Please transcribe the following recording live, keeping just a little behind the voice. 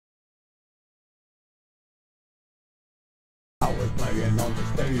playing on the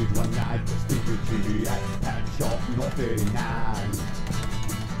stage one night for Stevie G at Shop North 89.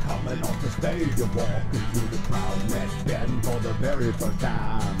 Coming off the stage and walking through the crowd, met Ben for the very first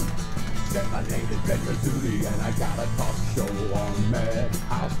time. Said my name is Benny Rizzuti and I got a talk show on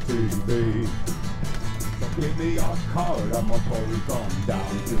Madhouse TV. So give me your card, I'm gonna probably come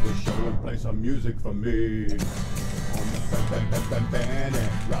down to the show and play some music for me. On the Benny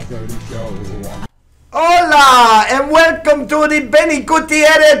Rizzuti Show. Hola, and welcome to the Benny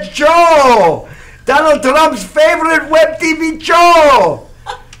Rizzuti Show, Donald Trump's favorite web TV show,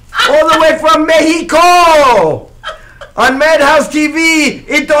 all the way from Mexico, on Madhouse TV.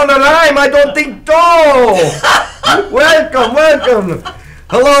 It don't rhyme, I don't think so. Welcome, welcome.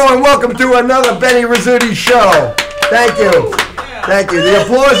 Hello and welcome to another Benny Rizzuti Show. Thank you, thank you. The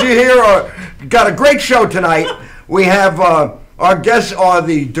applause you hear got a great show tonight. We have our guests are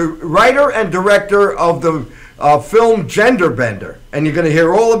the writer and director of the film Gender Bender, and you're going to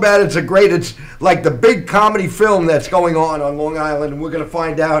hear all about it. It's like the big comedy film that's going on Long Island, and we're going to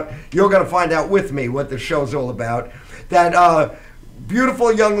find out, you're going to find out with me what the show's all about. That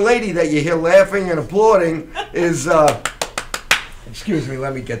beautiful young lady that you hear laughing and applauding is, excuse me,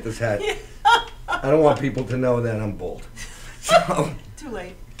 let me get this hat. I don't want people to know that I'm bald. So, Too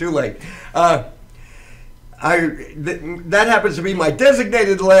late. Too late. That happens to be my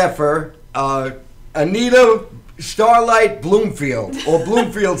designated laugher, Anita Starlight Bloomfield, or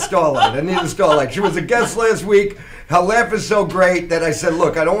Bloomfield Starlight, Anita Starlight. She was a guest last week. Her laugh is so great that I said,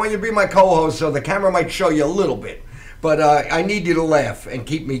 look, I don't want you to be my co-host, so the camera might show you a little bit, but I need you to laugh and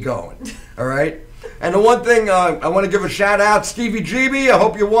keep me going, all right? And the one thing, I want to give a shout out, Stevie GB, I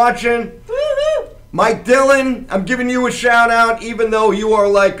hope you're watching. Mike Dillon, I'm giving you a shout out, even though you are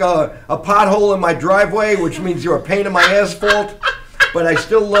like a pothole in my driveway, which means you're a pain in my asphalt, but I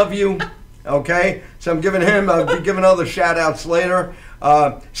still love you, okay? So I'm giving him, I'll be giving other shout outs later.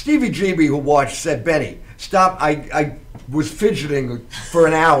 Stevie GB, who watched, said, Benny, stop, I was fidgeting for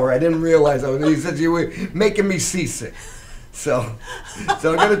an hour. I didn't realize, he said you were making me seasick. So I'm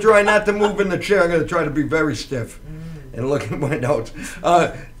going to try not to move in the chair. I'm going to try to be very stiff and look at my notes.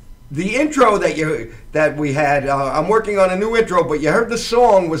 The intro that we had, I'm working on a new intro, but you heard the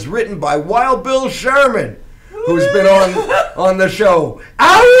song was written by Wild Bill Sherman, who's been on the show.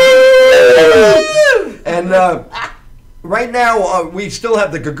 Ow! And right now, we still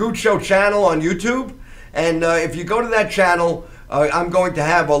have the Gagoot Show channel on YouTube, and if you go to that channel, I'm going to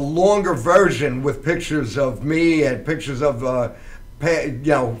have a longer version with pictures of me and pictures of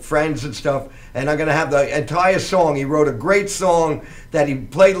friends and stuff, and I'm going to have the entire song. He wrote a great song that he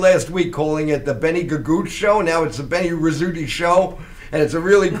played last week, calling it the Benny Gagoot Show. Now it's the Benny Rizzuti Show, and it's a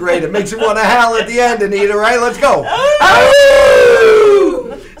really great, it makes you want to howl at the end, Anita, right? Let's go.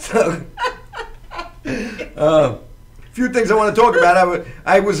 So, a few things I want to talk about.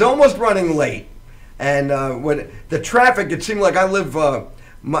 I was almost running late, and when the traffic, it seemed like I live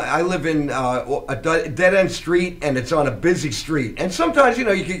in a dead-end street, and it's on a busy street. And sometimes,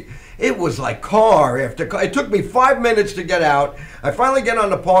 it was like car after car. It took me 5 minutes to get out. I finally get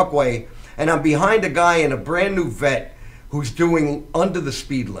on the Parkway, and I'm behind a guy in a brand new Vet who's doing under the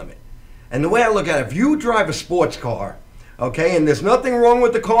speed limit. And the way I look at it, if you drive a sports car, okay, and there's nothing wrong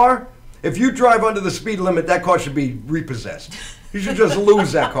with the car, if you drive under the speed limit, that car should be repossessed. You should just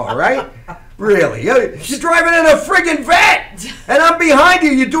lose that car, right? Really. You're driving in a friggin' Vet, and I'm behind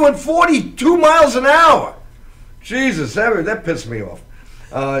you. You're doing 42 miles an hour. Jesus, that pissed me off.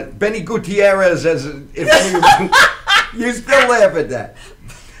 Benny Gutierrez, you still laugh at that.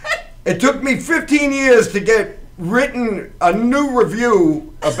 It took me 15 years to get written a new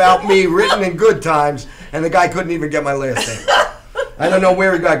review about me, written in good times, and the guy couldn't even get my last name. I don't know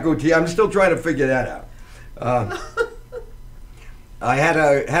where he got Gutierrez. I'm still trying to figure that out. I had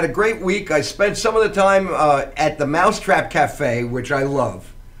a great week. I spent some of the time at the Mousetrap Cafe, which I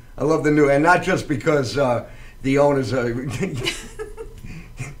love. I love the new, and not just because the owners are.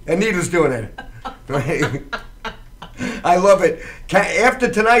 Anita's doing it. I love it. After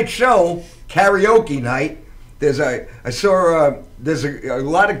tonight's show, karaoke night. There's a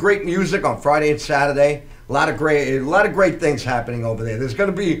lot of great music on Friday and Saturday. A lot of great things happening over there.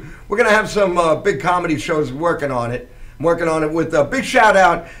 We're gonna have some big comedy shows working on it. I'm working on it with a big shout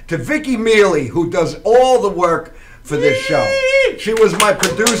out to Vicky Mealy, who does all the work for this show. She was my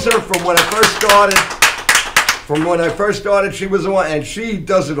producer from when I first started. She was the one, and she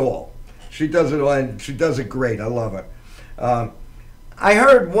does it all. She does it all, and she does it great. I love her. I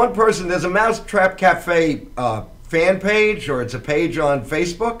heard one person, there's a Mousetrap Cafe fan page, or it's a page on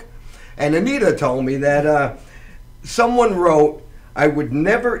Facebook, and Anita told me that someone wrote, I would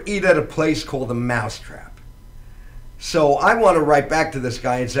never eat at a place called the Mousetrap. So I want to write back to this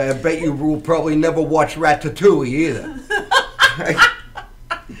guy and say, I bet you will probably never watch Ratatouille either.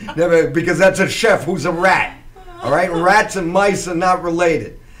 Never, because that's a chef who's a rat. All right? Rats and mice are not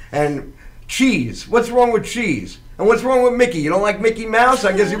related. And cheese. What's wrong with cheese? And what's wrong with Mickey? You don't like Mickey Mouse?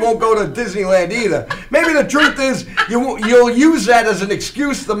 I guess you won't go to Disneyland either. Maybe the truth is you'll use that as an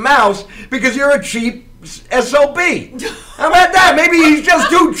excuse, the mouse, because you're a cheap SOB. How about that? Maybe he's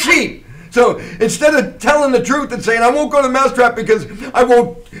just too cheap. So instead of telling the truth and saying, I won't go to Mousetrap because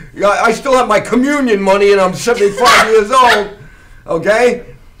I still have my communion money and I'm 75 years old, okay?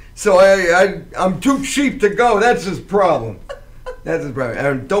 So I'm too cheap to go. That's his problem. That's his problem.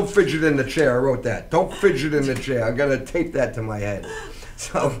 And don't fidget in the chair. I wrote that. Don't fidget in the chair. I'm going to tape that to my head.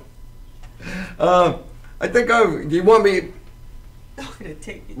 So, I think you want me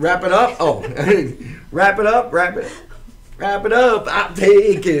wrap it up? Oh, wrap it up? Wrap it up. I'll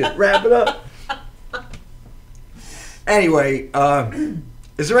take it. Wrap it up. Anyway,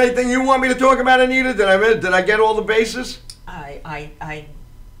 is there anything you want me to talk about, Anita? Did I get all the bases?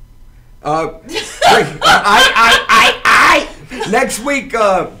 Next week, Breaking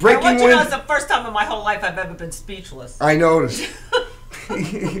I want you to know Wind. it's the first time in my whole life I've ever been speechless. I noticed.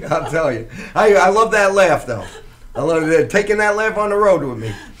 I'll tell you. I love that laugh, though. I love taking that laugh on the road with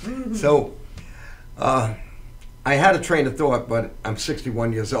me. So, I had a train of thought, but I'm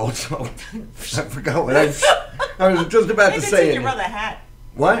 61 years old, so I forgot what I was just about to say. Maybe it's in your other hat.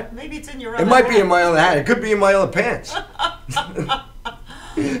 What? Maybe it's in your other hat. It might hat. be in my other hat. It could be in my other pants. A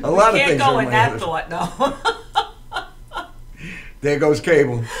lot of things can't go are in that thought, no. There goes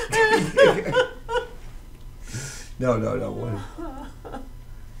Cable. No.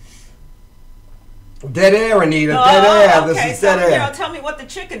 Dead air, Anita. Dead air. Okay, This is dead air. Tell me what the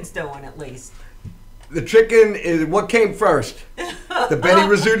chicken's doing at least. The chicken is what came first, the Benny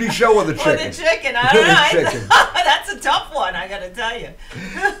Rizzuti Show or the chicken? Or the chicken. I don't know. The chicken. That's a tough one. I got to tell you.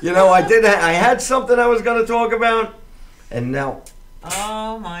 You know, I had something I was going to talk about, and now.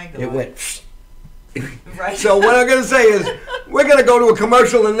 Oh my God. It went. Right. So what I'm going to say is we're going to go to a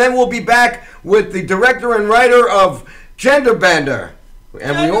commercial and then we'll be back with the director and writer of Gender Bender.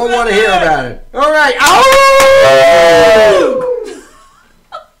 And we all want to hear about it. All right. Oh!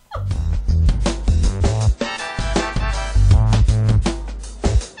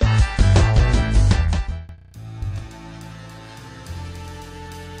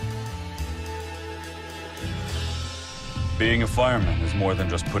 Being a fireman is more than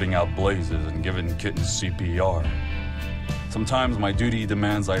just putting out blazes and giving kittens CPR. Sometimes my duty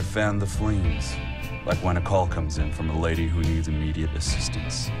demands I fan the flames, like when a call comes in from a lady who needs immediate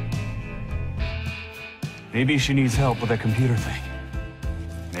assistance. Maybe she needs help with that computer thing.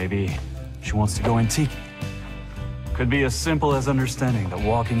 Maybe she wants to go antique. Could be as simple as understanding that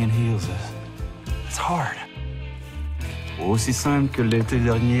walking in heels it's hard. Aussi simple que l'été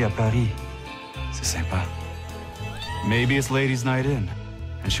dernier à Paris. C'est sympa. Maybe it's ladies' night in,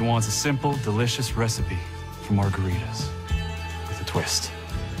 and she wants a simple, delicious recipe for margaritas with a twist.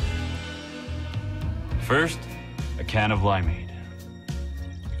 First, a can of limeade.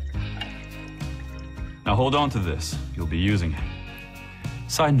 Now hold on to this. You'll be using it.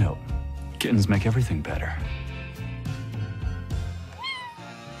 Side note, kittens make everything better.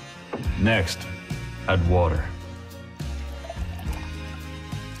 Next, add water.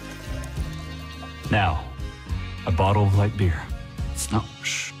 Now, a bottle of light beer. No,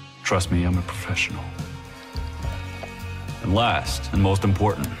 shh. Trust me, I'm a professional. And last, and most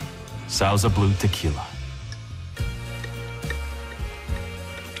important, Sauza Blue Tequila.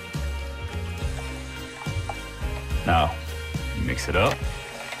 Now, mix it up.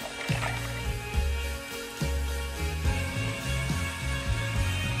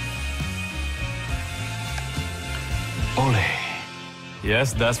 Ole.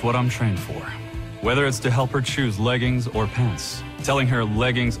 Yes, that's what I'm trained for. Whether it's to help her choose leggings or pants, telling her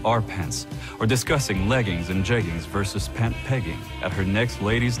leggings are pants, or discussing leggings and jeggings versus pant pegging at her next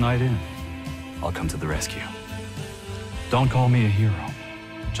ladies' night in, I'll come to the rescue. Don't call me a hero.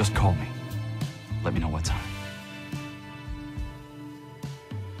 Just call me. Let me know what time.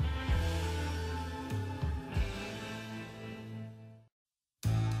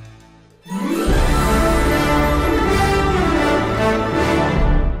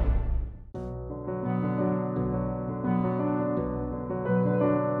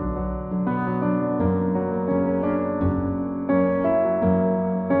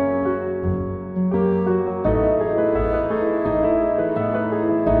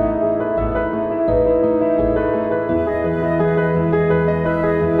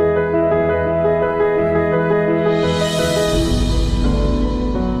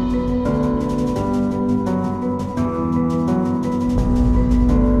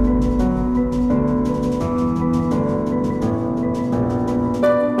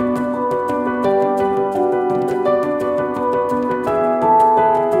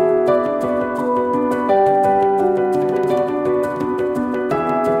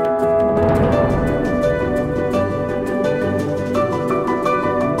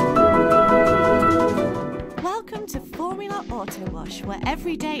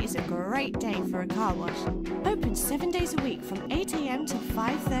 Every day is a great day for a car wash. Open 7 days a week from 8 a.m. to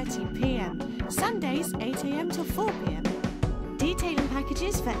 5:30 p.m. Sundays 8 a.m. to 4 p.m. Detailing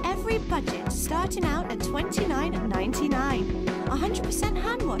packages for every budget, starting out at $29.99. 100%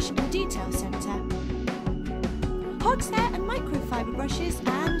 hand wash and detail centre. Hog's hair and microfiber brushes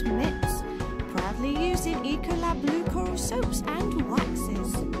and mitts. Proudly using Ecolab Blue Coral soaps and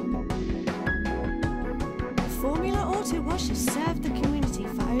waxes. Formula Auto Wash has served the community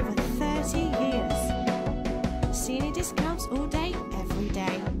for over 30 years. Senior discounts all day, every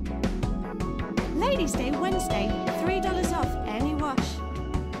day. Ladies' Day Wednesday, $3 off any wash.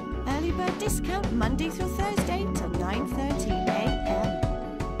 Early bird discount Monday through Thursday till 9:30 a.m.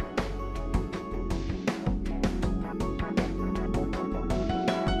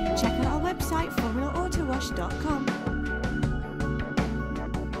 Check out our website, formulaautowash.com.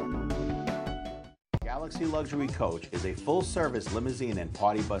 Galaxy Luxury Coach is a full-service limousine and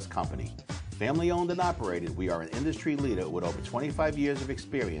party bus company. Family-owned and operated, we are an industry leader with over 25 years of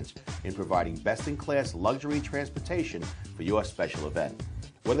experience in providing best-in-class luxury transportation for your special event.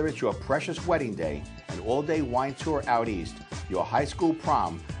 Whether it's your precious wedding day, an all-day wine tour out east, your high school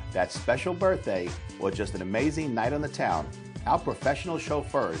prom, that special birthday, or just an amazing night on the town, our professional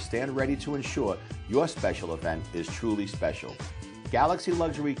chauffeurs stand ready to ensure your special event is truly special. Galaxy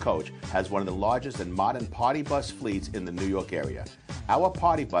Luxury Coach has one of the largest and modern party bus fleets in the New York area. Our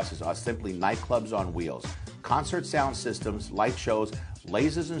party buses are simply nightclubs on wheels. Concert sound systems, light shows,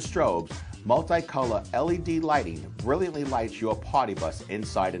 lasers and strobes, multicolor LED lighting brilliantly lights your party bus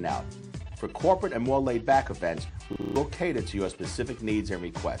inside and out. For corporate and more laid-back events, we will cater to your specific needs and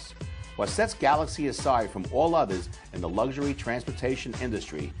requests. What sets Galaxy aside from all others in the luxury transportation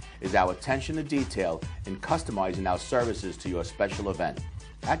industry is our attention to detail in customizing our services to your special event.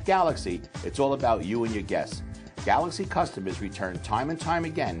 At Galaxy, it's all about you and your guests. Galaxy customers return time and time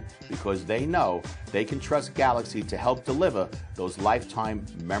again because they know they can trust Galaxy to help deliver those lifetime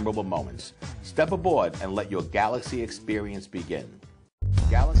memorable moments. Step aboard and let your Galaxy experience begin.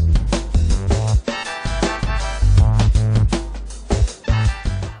 Galaxy.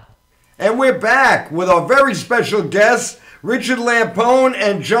 And we're back with our very special guests, Richard Lampone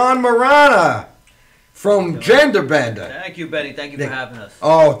and John Morana from Gender Bender. Thank you, Benny. Thank you for having us.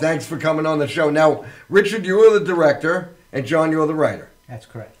 Oh, thanks for coming on the show. Now, Richard, you are the director, and John, you're the writer. That's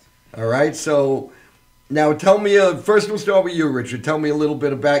correct. All right, so now tell me, first we'll start with you, Richard. Tell me a little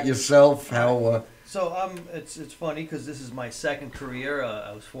bit about yourself, how... So it's funny because this is my second career.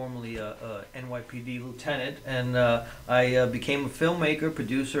 I was formerly a NYPD lieutenant, and I became a filmmaker,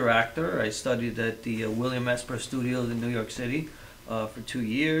 producer, actor. I studied at the William Esper Studios in New York City for 2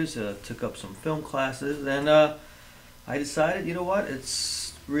 years. Took up some film classes, and I decided, you know what,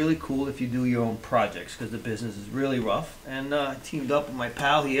 it's really cool if you do your own projects because the business is really rough. And I teamed up with my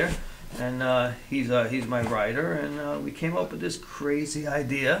pal here, and he's my writer, and we came up with this crazy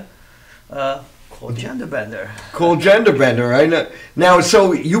idea. Called Gender Bender. Called Gender Bender, right? Now,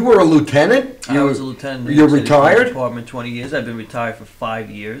 so you were a lieutenant? I was a lieutenant. You're retired? Department 20 years. I've been retired for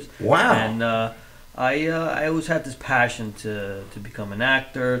 5 years. Wow. And I always had this passion to become an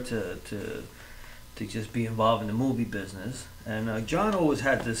actor, to just be involved in the movie business. And John always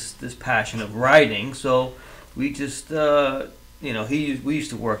had this passion of writing, so we just... you know, we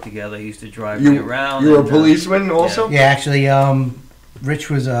used to work together. He used to drive me around. You were a policeman also? Yeah, actually, Rich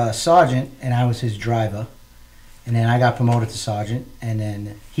was a sergeant, and I was his driver. And then I got promoted to sergeant, and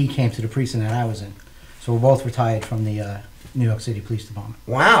then he came to the precinct that I was in. So we're both retired from the New York City Police Department.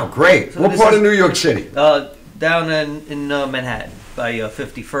 Wow, great. So what part of New York City? Down in Manhattan, by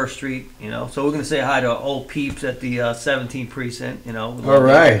 51st Street, you know. So we're going to say hi to our old peeps at the 17th precinct, you know. All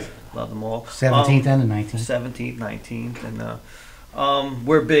right. Love them all. 17th and the 19th. 17th, 19th, and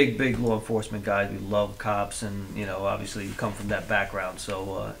we're big law enforcement guys. We love cops, and you know, obviously, we come from that background.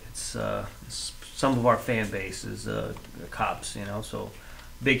 So it's some of our fan base is cops, you know. So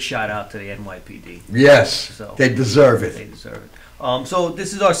big shout out to the NYPD. Yes, so they deserve it. They deserve it. So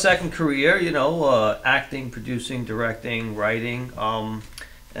this is our second career, you know, acting, producing, directing, writing,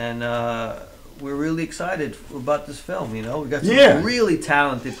 and we're really excited about this film. You know, we got some really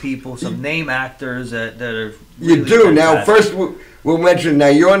talented people, some name actors that are. Really you do. fantastic. Now, first we'll mention. Now,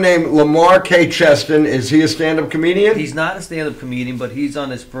 your name, Lamar K. Cheston. Is he a stand-up comedian? He's not a stand-up comedian, but he's on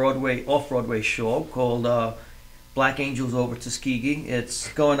this off-Broadway show called Black Angels Over Tuskegee. It's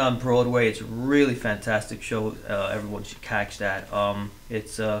going on Broadway. It's a really fantastic show. Everyone should catch that.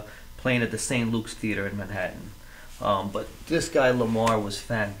 It's playing at the St. Luke's Theater in Manhattan. But this guy Lamar was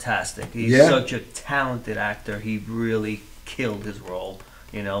fantastic. He's such a talented actor. He really killed his role.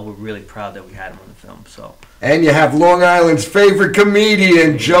 You know, we're really proud that we had him on the film. So. And you have Long Island's favorite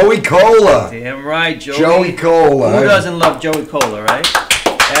comedian, Joey Kola. Damn right, Joey Kola. Who doesn't love Joey Kola, right?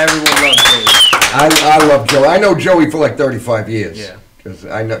 Everyone loves Joey. I love Joey. I know Joey for like 35 years. Yeah. Cause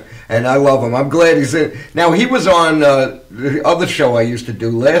I know, and I love him. I'm glad he's in. Now, he was on the other show I used to do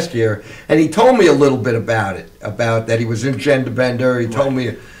last year, and he told me a little bit about it, about that he was in Gender Bender. He told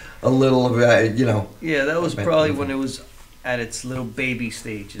me a little about, you know. Yeah, that was probably when it was at its little baby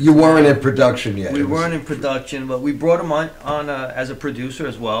stages. You weren't in production yet. We weren't in production, but we brought him on as a producer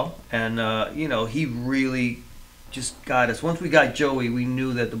as well. And, you know, he really just got us. Once we got Joey, we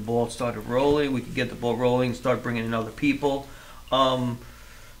knew that the ball started rolling. We could get the ball rolling, start bringing in other people.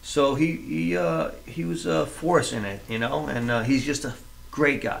 So he was a force in it, you know, and he's just a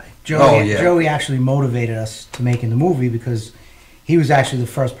great guy. Joey actually motivated us to making the movie because he was actually the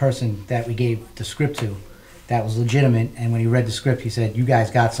first person that we gave the script to that was legitimate. And when he read the script, he said, "You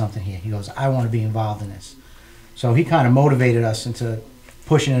guys got something here." He goes, "I want to be involved in this." So he kind of motivated us into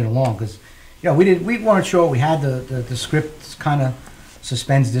pushing it along because, you know, we weren't sure. We had the script kind of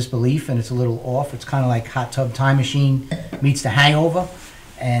suspends disbelief, and it's a little off. It's kind of like Hot Tub Time Machine meets The Hangover,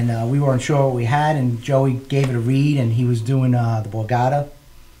 and we weren't sure what we had, and Joey gave it a read, and he was doing the Borgata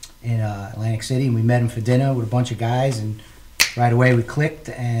in Atlantic City, and we met him for dinner with a bunch of guys, and right away we clicked,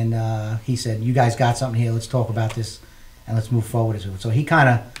 and he said, "You guys got something here, let's talk about this, and let's move forward with it." So he kind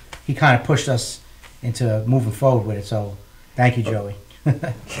of pushed us into moving forward with it, so thank you, Joey.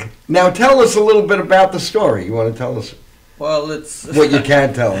 Now tell us a little bit about the story. You want to tell us? Well, it's what you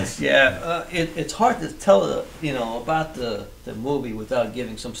can tell us. Yeah, it's hard to tell, you know, about the movie without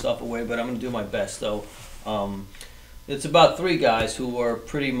giving some stuff away, but I'm going to do my best, though. It's about three guys who are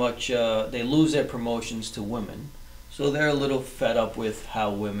pretty much, they lose their promotions to women, so they're a little fed up with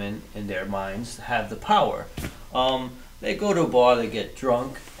how women, in their minds, have the power. They go to a bar, they get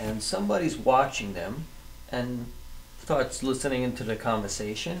drunk, and somebody's watching them and starts listening into the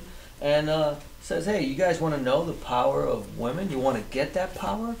conversation, and says, "Hey, you guys want to know the power of women? You want to get that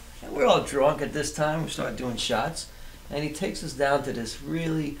power?" And we're all drunk at this time. We start doing shots. And he takes us down to this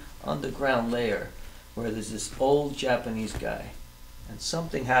really underground layer where there's this old Japanese guy. And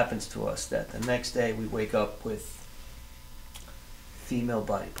something happens to us that the next day we wake up with female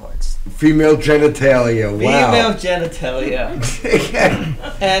body parts. Female genitalia, wow. Female genitalia.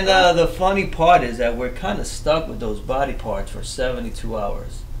 And the funny part is that we're kind of stuck with those body parts for 72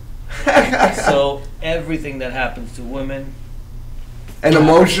 hours. So everything that happens to women, and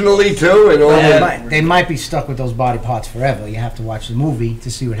emotionally too, and all they might be stuck with those body parts forever. You have to watch the movie to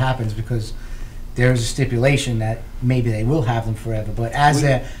see what happens because there's a stipulation that maybe they will have them forever. But as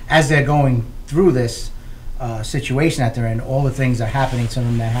they're going through this situation that they're in, all the things that are happening to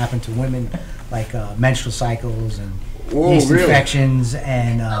them that happen to women, like menstrual cycles and yeast infections,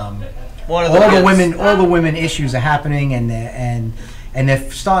 and all the women issues are happening, and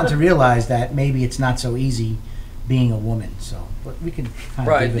they're starting to realize that maybe it's not so easy being a woman. So, but we can kind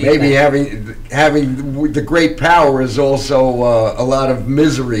of maybe having the great power is also a lot of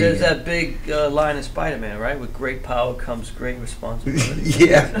misery. There's that big line in Spider-Man, right? With great power comes great responsibility.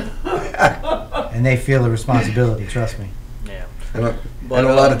 Yeah. And they feel the responsibility. Trust me. Yeah. And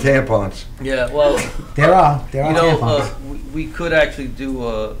a lot of tampons. Yeah. Well, there are tampons. We could actually do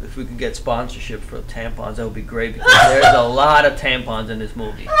if we could get sponsorship for tampons, that would be great because there's a lot of tampons in this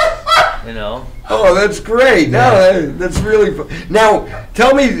movie. You know. Oh, that's great! No, that's really fun. Now,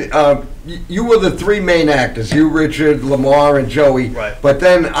 tell me, you were the three main actors: you, Richard, Lamar, and Joey. Right. But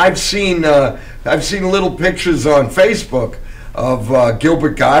then I've seen little pictures on Facebook of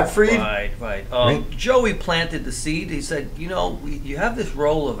Gilbert Gottfried. Right. Joey planted the seed. He said, "You know, you have this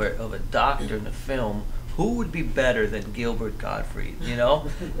role of a doctor in the film. Who would be better than Gilbert Gottfried?" You know,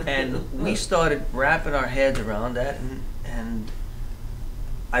 and we started wrapping our heads around that, and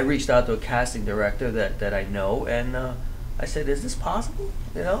I reached out to a casting director that I know, and I said, "Is this possible?"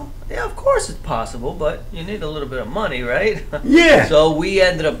 You know, yeah, of course it's possible, but you need a little bit of money, right? Yeah. So we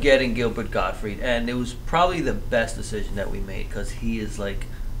ended up getting Gilbert Gottfried, and it was probably the best decision that we made because he is like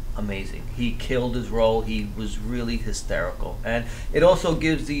amazing. He killed his role. He was really hysterical, and it also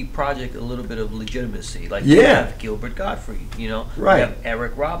gives the project a little bit of legitimacy. Like you have Gilbert Gottfried, you know, right? You have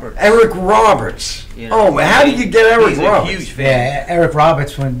Eric Roberts. Eric Roberts. You know, oh, how did you get Eric Roberts? He's a huge fan. Yeah, Eric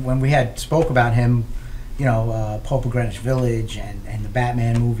Roberts. When we had spoke about him, you know, Pope of Greenwich Village and the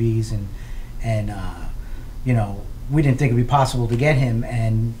Batman movies, and you know, we didn't think it'd be possible to get him,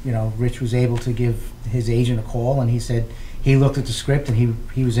 and you know, Rich was able to give his agent a call, and he said. He looked at the script and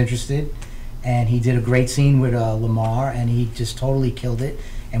he was interested, and he did a great scene with Lamar, and he just totally killed it.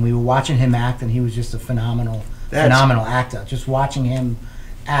 And we were watching him act, and he was just a phenomenal actor. Just watching him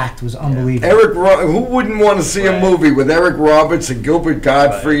act was unbelievable. Who wouldn't want to see a movie with Eric Roberts and Gilbert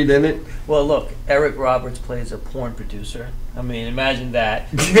Gottfried in it? Well, look, Eric Roberts plays a porn producer. I mean, imagine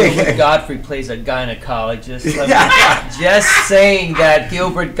that. Gilbert Gottfried plays a gynecologist. I mean, just saying that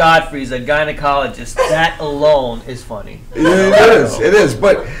Gilbert Gottfried's a gynecologist, that alone is funny. It is.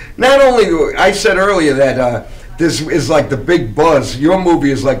 But not only, I said earlier that this is like the big buzz. Your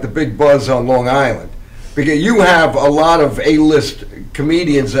movie is like the big buzz on Long Island. Because you have a lot of A-list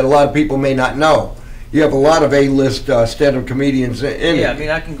comedians that a lot of people may not know. You have a lot of A-list stand-up comedians in it. Yeah, I mean,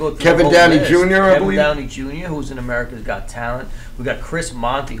 I can go through Kevin the whole Downey list. Jr., I believe? Kevin Downey Jr., who's in America's Got Talent. We got Chris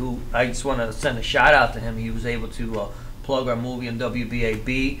Monty, who I just want to send a shout-out to him. He was able to plug our movie on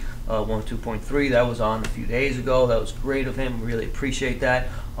WBAB 102.3. That was on a few days ago. That was great of him. Really appreciate that.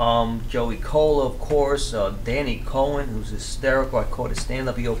 Joey Kola, of course. Danny Cohen, who's hysterical. I caught a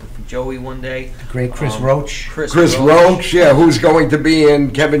stand-up. He opened for Joey one day. Great Chris Roach. Chris Roach, yeah, who's going to be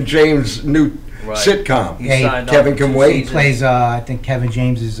in Kevin James' new sitcom. Kevin Can Wait. He plays, I think, Kevin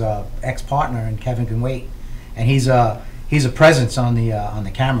James's ex-partner in Kevin Can Wait, and he's a presence on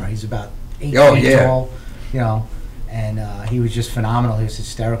the camera. He's about 8 feet tall, you know, and he was just phenomenal. He was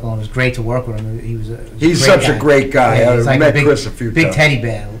hysterical, and it was great to work with him. He's such a great guy. Yeah, I've met Chris a few times. Big teddy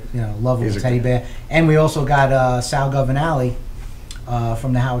bear, you know, lovable teddy bear. And we also got Sal Governale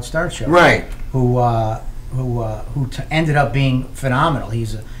from the Howard Stern Show, right? Who ended up being phenomenal.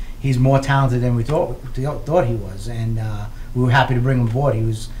 He's more talented than we thought he was, and we were happy to bring him aboard. He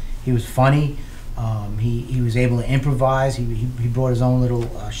was funny. He was able to improvise. He brought his own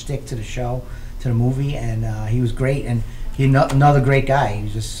little shtick to the show, to the movie, and he was great. And another great guy. He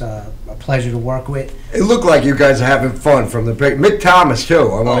was just a pleasure to work with. It looked like you guys are having fun from the pic. Mick Thomas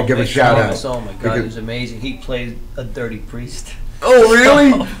too. I want to give a shout out. Oh my God, he was amazing. He played a dirty priest. Oh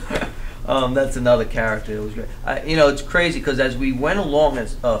really? That's another character. It was great. You know, it's crazy because as we went along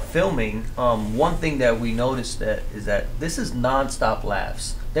as filming, one thing that we noticed is that this is nonstop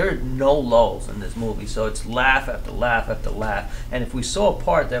laughs. There are no lulls in this movie, so it's laugh after laugh after laugh. And if we saw a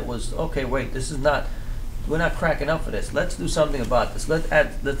part that was okay, wait, this is not. We're not cracking up for this. Let's do something about this. Let's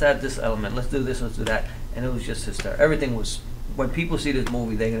add this element. Let's do this. Let's do that. And it was just hysterical. Everything was. When people see this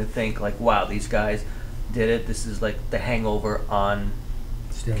movie, they're gonna think like, wow, these guys did it. This is like The Hangover on.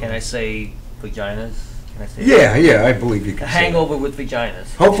 Can I say vaginas? Can I say yeah, that? Yeah, I believe you can. Hangover with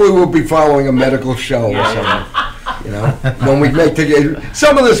vaginas. Hopefully, we'll be following a medical show or something. You know, when we make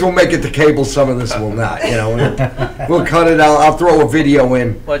some of this will make it to cable, some of this will not. You know, we'll cut it out. I'll throw a video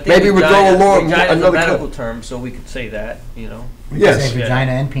in. Well, maybe we'll go along vagina another is a medical clip. term, so we could say that. You know. We can say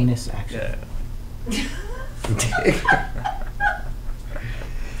vagina and penis, actually. Yeah.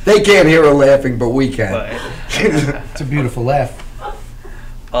 They can't hear her laughing, but we can. It's a beautiful laugh.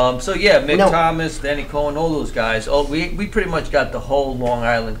 So yeah, Mick Thomas, Danny Cohen, all those guys. Oh, we pretty much got the whole Long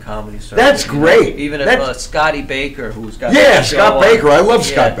Island comedy circuit. That's great. Even Scotty Baker, who's got Scott Baker. I love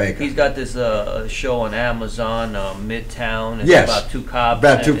Scott Baker. He's got this show on Amazon, Midtown. It's about two cops.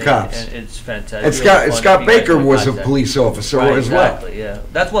 About two cops. And it's fantastic. And Scott Baker was a police officer as well. Exactly. Yeah,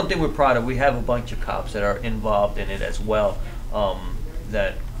 that's one thing we're proud of. We have a bunch of cops that are involved in it as well.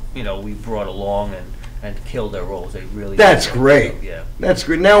 That we brought along and killed their roles. They really. That's great. Yeah. That's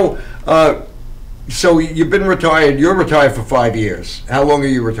great. Now, so you've been retired. You're retired for 5 years. How long are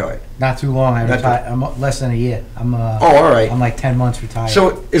you retired? Not too long. I'm less than a year. I'm. all right. I'm like 10 months retired.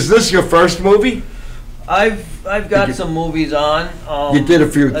 So, is this your first movie? I've got some movies on. You did a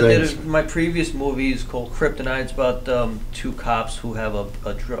few things. My previous movie is called Kryptonite. It's about two cops who have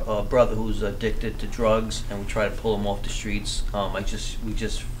a brother who's addicted to drugs, and we try to pull him off the streets.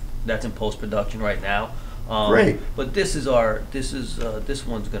 That's in post production right now. Great. But this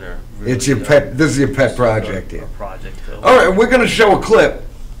one's gonna. Really, It's your pet. This is your pet project. Our project. All right, we're gonna show a clip,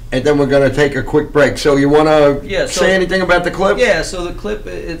 and then we're gonna take a quick break. So you wanna say anything about the clip? Yeah. So the clip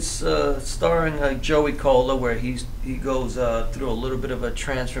it's starring Joey Kola, where he goes through a little bit of a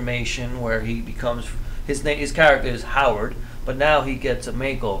transformation where he becomes his character is Howard, but now he gets a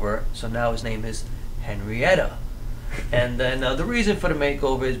makeover. So now his name is Henrietta. And then the reason for the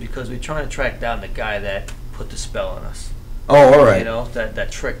makeover is because we're trying to track down the guy that put the spell on us. Oh, all right. You know,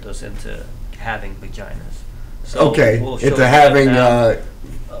 that tricked us into having vaginas. So we'll into having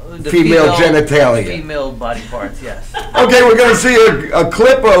female genitalia. Female body parts, yes. Okay, we're going to see a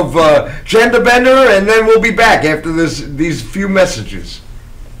clip of Gender Bender, and then we'll be back after these few messages.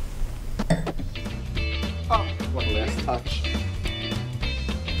 Oh, one last touch.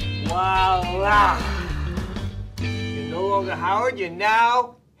 Voila! You're no longer Howard, you're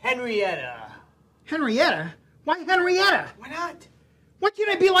now Henrietta. Henrietta? Why Henrietta? Why not? Why can't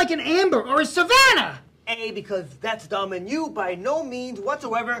I be like an Amber or a Savannah? A, because that's dumb, and you, by no means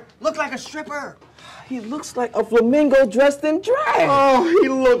whatsoever, look like a stripper. He looks like a flamingo dressed in drag. Oh, he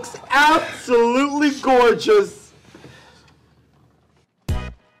looks absolutely gorgeous.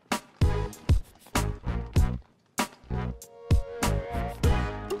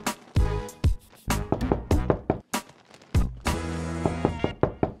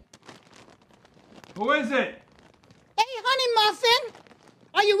 Who is it? Hey, Honey Muffin,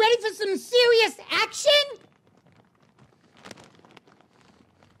 are you ready for some serious action?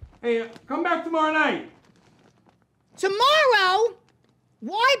 Hey, come back tomorrow night. Tomorrow?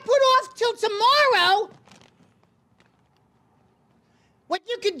 Why put off till tomorrow what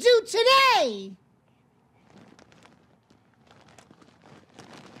you could do today?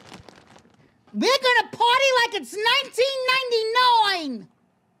 We're gonna party like it's 1999.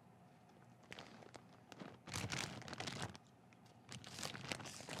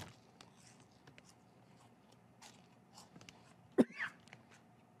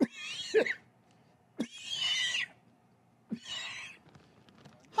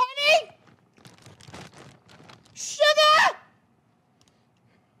 Honey? Sugar?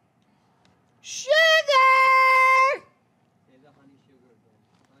 Sugar!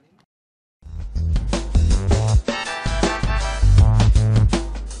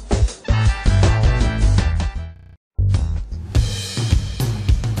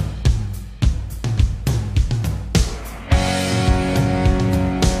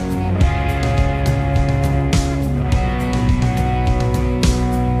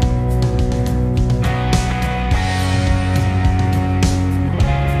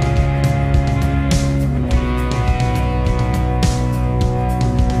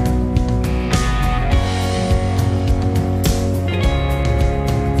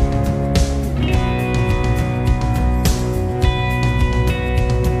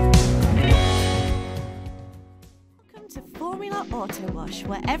 Welcome to Formula Auto Wash,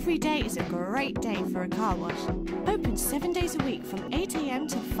 where every day is a great day for a car wash. Open 7 days a week from 8 a.m.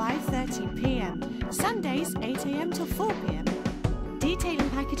 to 5:30 p.m. Sundays 8 a.m. to 4 p.m. Detailing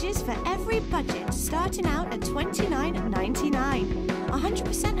packages for every budget, starting out at $29.99.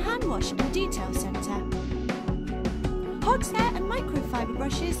 100% hand wash and detail centre. Hog's hair and microfiber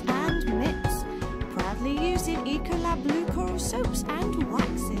brushes and mitts. Proudly using Ecolab Blue Coral soaps and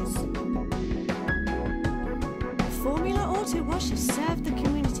waxes. Formula Auto Wash has served the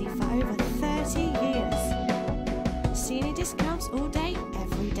community for over 30 years. Senior discounts all day,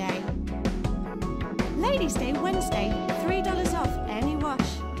 every day. Ladies' Day Wednesday, $3 off any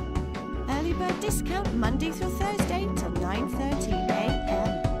wash. Early bird discount Monday through Thursday till 9:30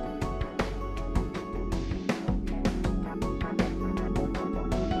 a.m.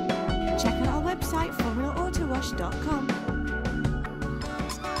 Check out our website, formulaautowash.com.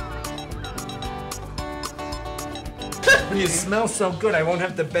 You smell so good, I won't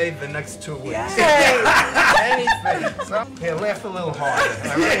have to bathe the next 2 weeks. Anything. So, here, laugh a little harder.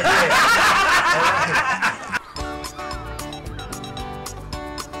 All right?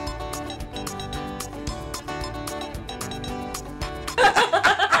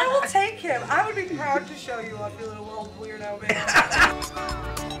 I will take him. I would be proud to show you off, you little old weirdo man.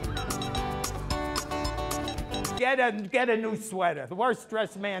 Get a new sweater. The worst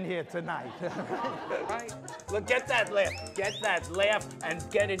dressed man here tonight. Right? Look, get that laugh, and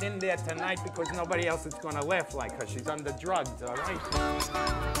get it in there tonight because nobody else is gonna laugh like her. She's under drugs, all right?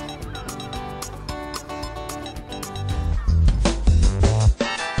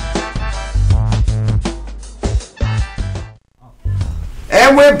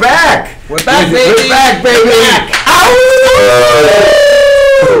 And we're back. We're back, baby. We're back, baby.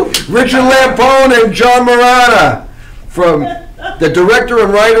 Richard Lampone and John Morana from the director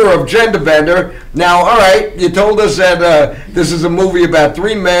and writer of Gender Bender. Now, all right, you told us that this is a movie about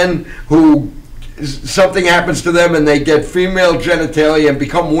three men who something happens to them and they get female genitalia and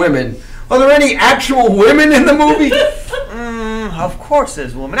become women. Are there any actual women in the movie? Of course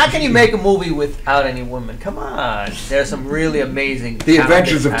there's women. How can you make a movie without any women? Come on. There's some really amazing... The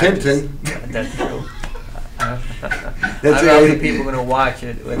Adventures of actors. Tintin. That's true. I That's don't know if people are going to watch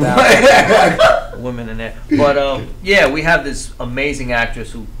it without women in it. But, yeah, we have this amazing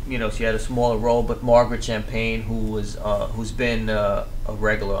actress who, you know, she had a smaller role, but Margaret Champagne, who was, who's been a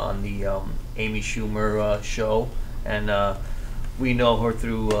regular on the Amy Schumer show. And we know her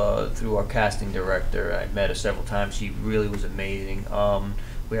through our casting director. I met her several times. She really was amazing.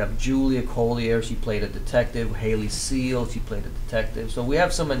 We have Julia Collier. She played a detective. Haley Seal. She played a detective. So we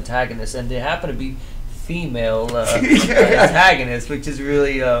have some antagonists, and they happen to be female antagonists, which is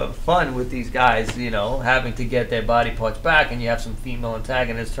really fun with these guys. You know, having to get their body parts back, and you have some female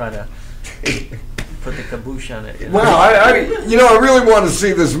antagonists trying to put the caboose on it. You know? Wow, I really want to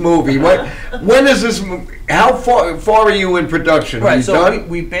see this movie. When is this? How far are you in production? Right, Are you so done?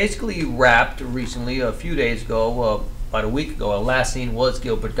 we basically wrapped recently, a few days ago, about a week ago. Our last scene was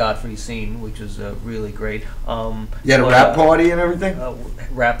Gilbert Gottfried's scene, which was really great. You had a rap party and everything?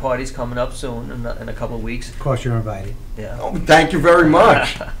 Rap party's coming up soon in a couple of weeks. Of course, you're invited. Yeah. Oh, thank you very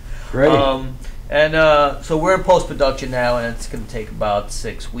much. Great. So we're in post-production now, and it's going to take about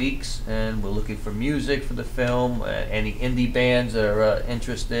 6 weeks, and we're looking for music for the film. Any indie bands that are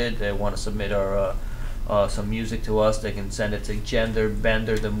interested, they want to submit some music to us, they can send it to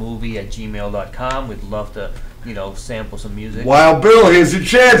genderbenderthemovie@gmail.com. We'd love to, sample some music. Wild Bill, here's your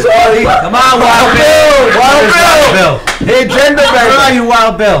chance, Artie. Come on, Wild Bill! Wild Bill! Hey, Gender Bender. Where are you,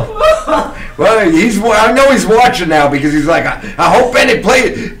 Wild Bill? Well, I know he's watching now because he's like, I hope Benny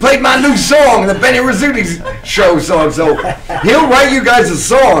played my new song, the Benny Rizzuti Show song. So he'll write you guys a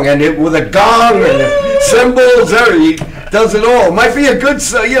song, and with a gong and cymbals, he does it all. Might be a good,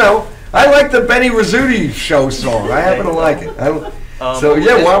 I like the Benny Rizzuti Show song. I happen to like it.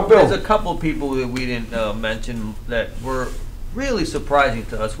 Wild Bill. There's a couple of people that we didn't mention that were really surprising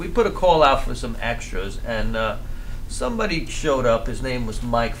to us. We put a call out for some extras, and somebody showed up. His name was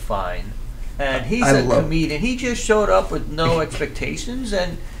Mike Fine, and he's a comedian. He just showed up with no expectations,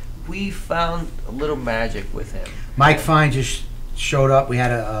 and we found a little magic with him. Mike Fine just showed up. We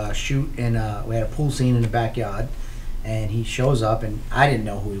had a shoot, and we had a pool scene in the backyard. And he shows up, and I didn't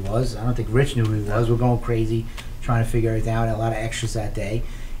know who he was. I don't think Rich knew who he was. We're going crazy, trying to figure everything out. A lot of extras that day.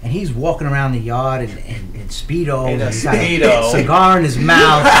 And he's walking around the yard in Speedo. In a and he's got Speedo. a cigar in his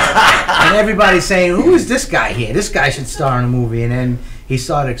mouth. And everybody's saying, who is this guy here? This guy should star in a movie. And then he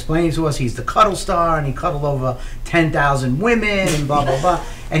started explaining to us he's the cuddle star, and he cuddled over 10,000 women, and blah, blah, blah.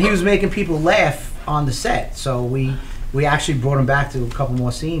 And he was making people laugh on the set. So we actually brought him back to a couple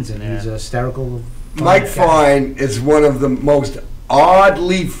more scenes, and he's hysterical. Mike Fine is one of the most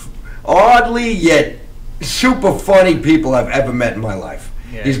oddly yet super funny people I've ever met in my life.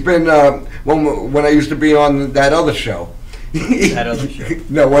 Yeah. He's been when I used to be on that other show. That other show?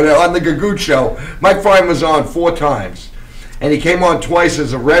 No, on the Gagoot Show. Mike Fine was on 4 times, and he came on twice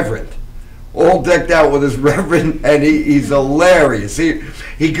as a reverend, all decked out with his reverend, and he's hilarious. He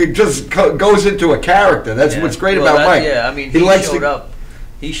could just goes into a character. That's what's great about Mike. Yeah, I mean,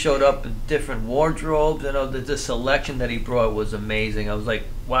 he showed up in different wardrobes. The selection that he brought was amazing. I was like,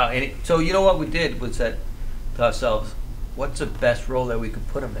 wow. So you know what we did was said to ourselves, what's the best role that we could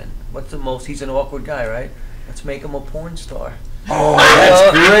put him in? He's an awkward guy, right? Let's make him a porn star. Oh,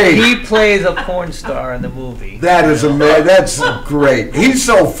 that's great. He plays a porn star in the movie. That is amazing. That's great. He's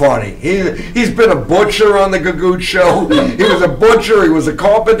so funny. He's been a butcher on the Gagoot Show. He was a butcher, he was a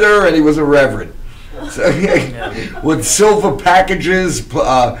carpenter, and he was a reverend. So, with silver packages,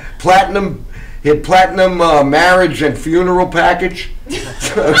 platinum marriage and funeral package.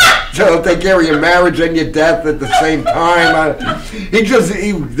 So take care of your marriage and your death at the same time.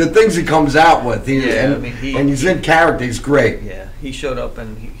 The things he comes out with. And he's in character. He's great. Yeah, he showed up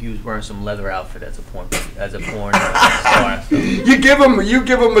and he was wearing some leather outfit as a porn star. You give him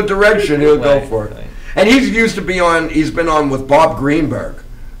a direction, he'll go for it. Right. And he's been on with Bob Greenberg,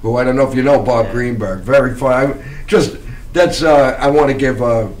 who I don't know if you know Bob Greenberg. Very fun. I want to give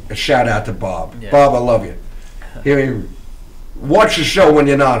a shout out to Bob. Yeah. Bob, I love you. Watch the show when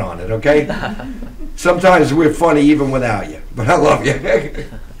you're not on it, okay? Sometimes we're funny even without you, but I love you.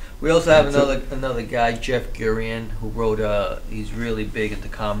 We also have another guy, Jeff Gurian, who wrote. He's really big into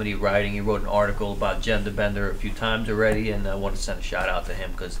comedy writing. He wrote an article about Gender Bender a few times already, and I want to send a shout out to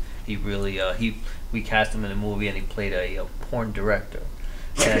him because he really we cast him in a movie and he played a porn director.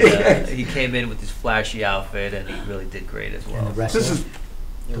 And he came in with his flashy outfit, and he really did great as well. And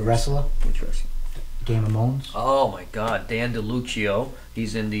the wrestler? Which wrestler? Game of Moans. Oh my God, Dan DeLuccio.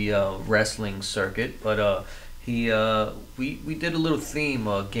 He's in the wrestling circuit, but we did a little theme,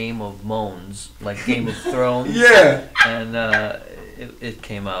 Game of Moans, like Game of Thrones. Yeah. And it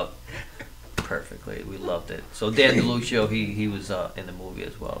came out perfectly. We loved it. So Dan DeLuccio, he was in the movie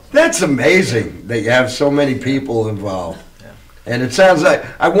as well. That's amazing that you have so many people involved. And it sounds like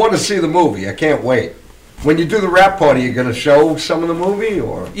I want to see the movie. I can't wait. When you do the rap party, you're going to show some of the movie,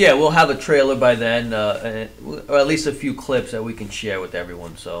 or? Yeah, we'll have a trailer by then, or at least a few clips that we can share with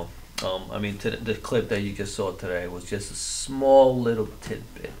everyone. So, the clip that you just saw today was just a small little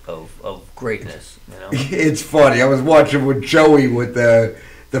tidbit of greatness. It's funny. I was watching with Joey with the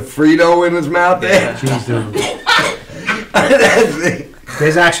Frito in his mouth. Yeah.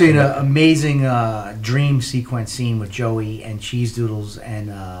 There's actually an amazing dream sequence scene with Joey and Cheese Doodles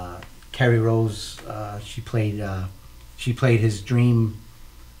and Kerry Rose. She played his dream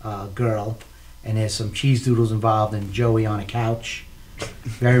girl, and there's some cheese doodles involved and Joey on a couch.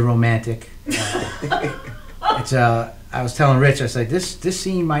 Very romantic. It's I was telling Rich, I said this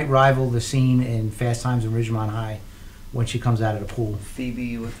scene might rival the scene in Fast Times at Ridgemont High when she comes out of the pool.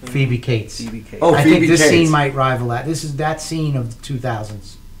 Phoebe Cates. Phoebe Cates. Oh, I Phoebe think this Cates. scene might rival that. This is that scene of the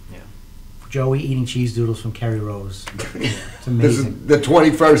 2000s. Yeah. Joey eating cheese doodles from Kerry Rose. It's This amazing. is the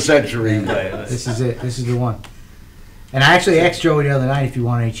 21st century. This is it. This is the one. And I actually asked Joey the other night if he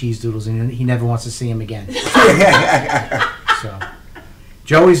wanted any cheese doodles, and he never wants to see him again. So,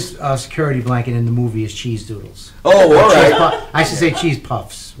 Joey's security blanket in the movie is cheese doodles. Oh, all Cheese right. I should say cheese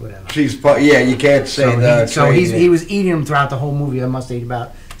puffs, whatever. Yeah, you can't say So, that. he was eating them throughout the whole movie. I must have ate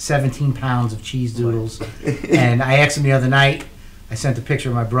about 17 pounds of cheese doodles. And I asked him the other night. I sent a picture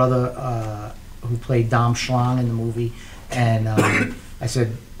of my brother who played Dom Schlong in the movie, and I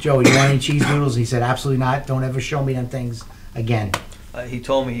said, Joey, you want any cheese doodles? He said, absolutely not. Don't ever show me them things again. He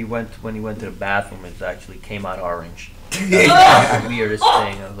told me when he went to the bathroom, it actually came out orange. That's the weirdest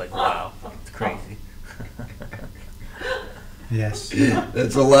thing. I was like, wow, it's crazy. Yes.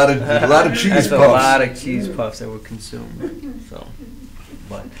 That's a lot of cheese That's puffs. a lot of cheese puffs that were consumed. So,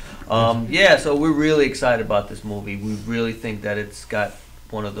 but yeah, so we're really excited about this movie. We really think that it's got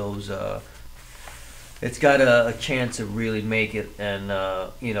one of those. It's got a chance to really make it, and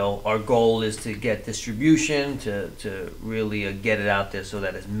you know, our goal is to get distribution to really get it out there so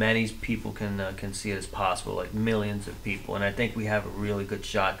that as many people can see it as possible, like millions of people. And I think we have a really good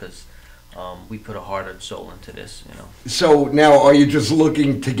shot because we put a heart and soul into this, you know. So now, are you just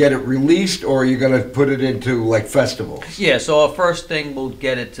looking to get it released, or are you going to put it into like festivals? Yeah, so our first thing, we'll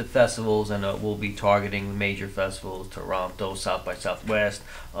get it to festivals, and we'll be targeting major festivals: Toronto, South by Southwest.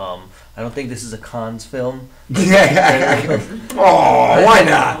 I don't think this is a Cannes film. Oh, why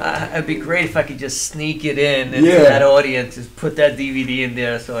not? It'd be great if I could just sneak it in into that audience, just put that DVD in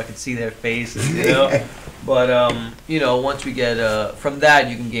there so I could see their faces, you know. But you know, once we get from that,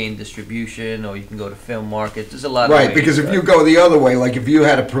 you can gain distribution, or you can go to film markets. There's a lot of Right, ways, because if you go the other way, like if you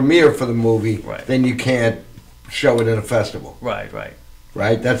had a premiere for the movie, then you can't show it at a festival. Right.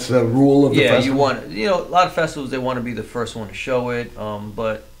 Right, that's the rule of the festival. You want a lot of festivals, they want to be the first one to show it,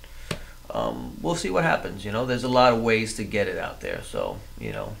 but we'll see what happens. You know, there's a lot of ways to get it out there. So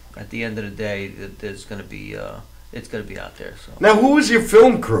you know, at the end of the day, there's going to be it's going to be out there. So now, who was your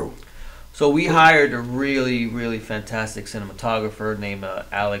film crew? So we hired a really, really fantastic cinematographer named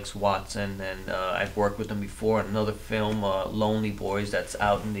Alex Watson, and I've worked with him before on another film, Lonely Boys, that's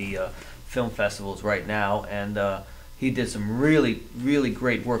out in the film festivals right now, and he did some really, really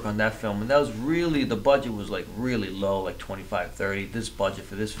great work on that film. And that was really, the budget was like really low, like 25, 30. This budget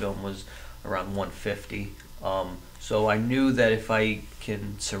for this film was around 150. So I knew that if I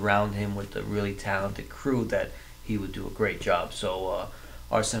can surround him with a really talented crew, that he would do a great job. So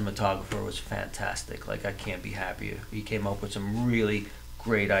our cinematographer was fantastic. Like, I can't be happier. He came up with some really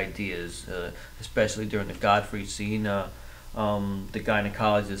great ideas, especially during the Gottfried scene. The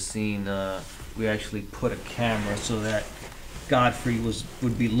gynecologist scene, we actually put a camera so that Gottfried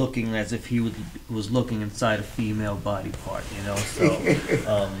would be looking as if he was looking inside a female body part, you know. So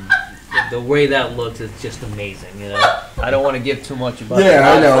the way that looks is just amazing, you know. I don't want to give too much about. Yeah,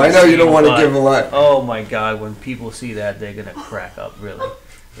 I know you don't want to give a lot. Oh my God, when people see that, they're gonna crack up, really.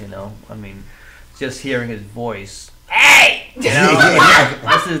 You know, I mean, just hearing his voice. Hey, you know,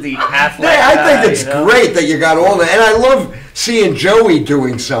 this is the athlete. Yeah, I think guy, it's you know? great that you got all that, and I love seeing Joey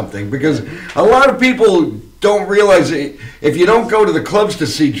doing something, because a lot of people don't realize it. If you don't go to the clubs to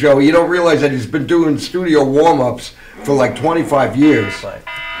see Joey, you don't realize that he's been doing studio warm-ups for like 25 years.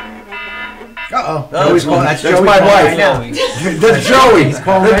 Uh-oh. No, That's Joey's my calling wife. right now. That's Joey.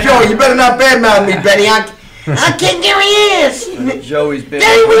 That's Joey. You better not badmouth me, Benny. I can't give me ears. Joey's been.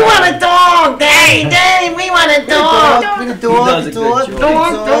 Daddy, we want a dog. Daddy, we want a dog. We have a He dog. does a good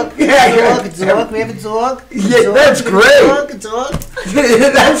job. Dog. We have a dog. Yeah, that's great. A dog.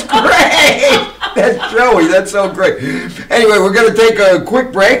 That's great. That's Joey. That's so great. Anyway, we're going to take a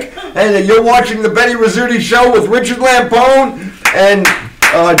quick break, and you're watching the Benny Rizzuti Show with Richard Lampone and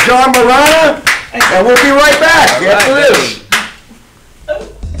John Morana, and we'll be right back after this.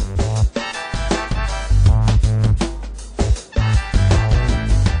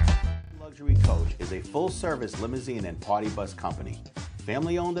 Luxury Coach is a full-service limousine and party bus company.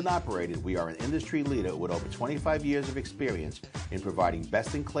 Family-owned and operated, we are an industry leader with over 25 years of experience in providing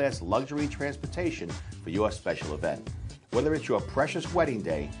best-in-class luxury transportation for your special event. Whether it's your precious wedding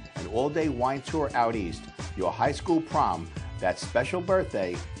day, an all-day wine tour out east, your high school prom, that special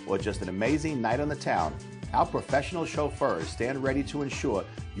birthday, or just an amazing night on the town, our professional chauffeurs stand ready to ensure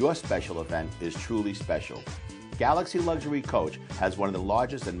your special event is truly special. Galaxy Luxury Coach has one of the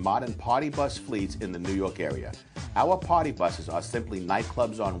largest and modern party bus fleets in the New York area. Our party buses are simply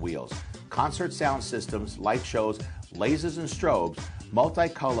nightclubs on wheels. Concert sound systems, light shows, lasers and strobes,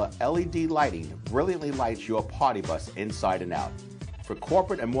 multicolor LED lighting brilliantly lights your party bus inside and out. For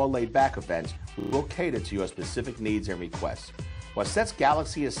corporate and more laid-back events, we will cater to your specific needs and requests. What sets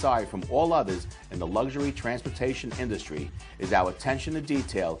Galaxy aside from all others in the luxury transportation industry is our attention to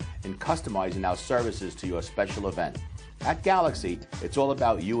detail in customizing our services to your special event. At Galaxy, it's all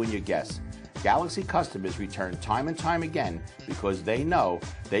about you and your guests. Galaxy customers return time and time again because they know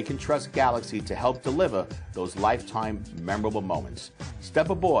they can trust Galaxy to help deliver those lifetime memorable moments. Step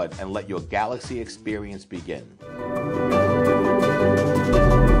aboard and let your Galaxy experience begin.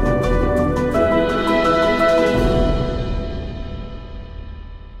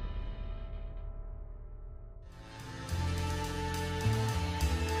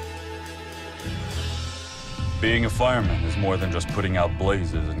 Being a fireman is more than just putting out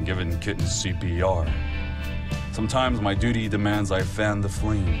blazes and giving kittens CPR. Sometimes my duty demands I fan the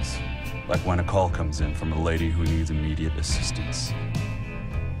flames, like when a call comes in from a lady who needs immediate assistance.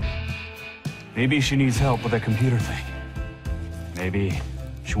 Maybe she needs help with a computer thing. Maybe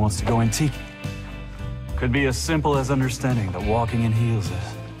she wants to go antique. Could be as simple as understanding that walking in heels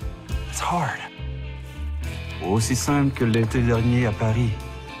it's hard. Aussi simple que l'été dernier à Paris.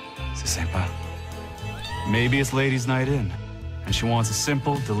 C'est sympa. Maybe it's ladies' night in, and she wants a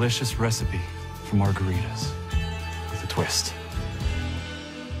simple, delicious recipe for margaritas with a twist.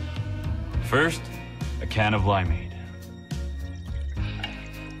 First, a can of limeade.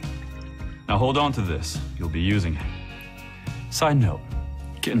 Now hold on to this, you'll be using it. Side note,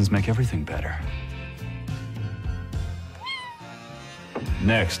 kittens make everything better.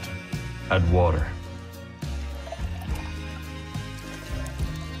 Next, add water.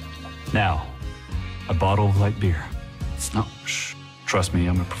 Now, a bottle of light beer. No, shh. Trust me,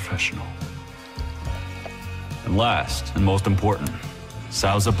 I'm a professional. And last, and most important,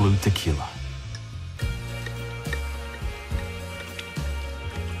 Sauza Blue tequila.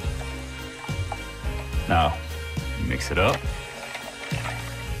 Now, mix it up.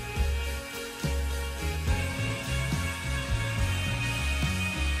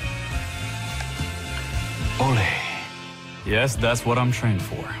 Ole. Yes, that's what I'm trained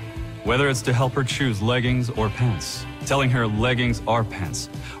for. Whether it's to help her choose leggings or pants, telling her leggings are pants,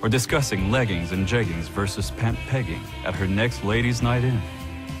 or discussing leggings and jeggings versus pant pegging at her next ladies' night in,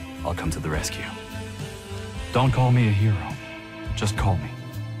 I'll come to the rescue. Don't call me a hero. Just call me.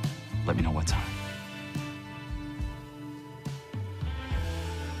 Let me know what time.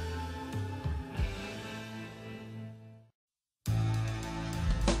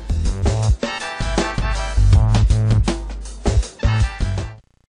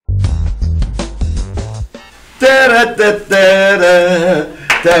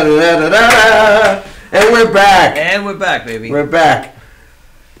 And we're back. And we're back, baby. We're back.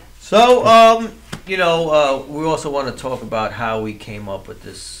 So, you know, we also want to talk about how we came up with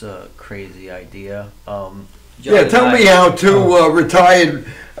this crazy idea. Yeah, tell me how two retired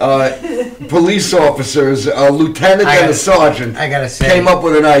police officers, a lieutenant and a sergeant, I gotta say, came up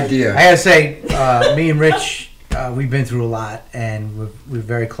with an idea. I gotta say, me and Rich, we've been through a lot, and we're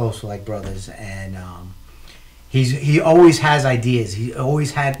very close, like brothers. And he always has ideas. He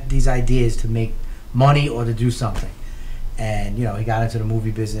always had these ideas to make money or to do something. And you know, he got into the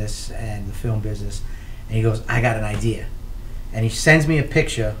movie business and the film business, and he goes, "I got an idea," and he sends me a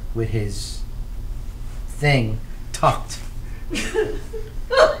picture with his thing tucked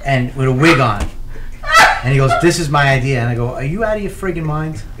and with a wig on, and he goes, "This is my idea." And I go, "Are you out of your friggin'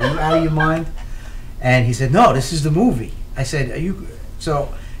 mind? Are you out of your mind?" And he said, "No, this is the movie." I said, "Are you?" So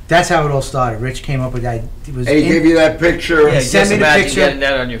that's how it all started. Rich came up with that. And he gave you that picture. Yeah, he sent me the picture. Getting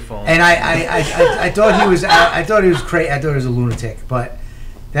that on your phone. And I thought he was I thought he was crazy. I thought he was a lunatic. But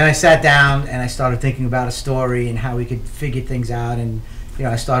then I sat down and I started thinking about a story and how we could figure things out. And you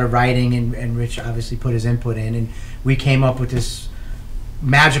know, I started writing, and Rich obviously put his input in, and we came up with this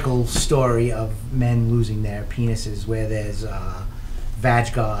magical story of men losing their penises, where there's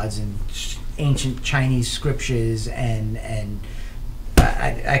vag gods and ancient Chinese scriptures, and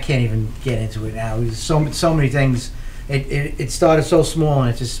I can't even get into it now. There's so many things. It started so small,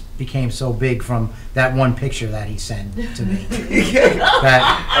 and it just became so big from that one picture that he sent to me.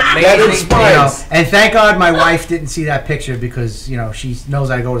 that inspires. You know, and thank God my wife didn't see that picture, because you know, she knows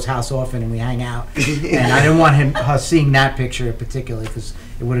I go to his house often and we hang out, and I didn't want her seeing that picture particularly, because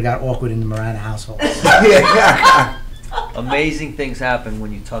it would have got awkward in the Morana household. Amazing things happen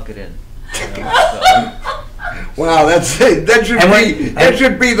when you tuck it in. You know, so. Wow, that's it. That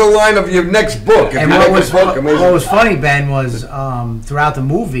should be the line of your next book. And what was funny, Ben, was throughout the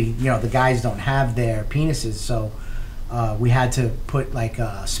movie, you know, the guys don't have their penises, so we had to put like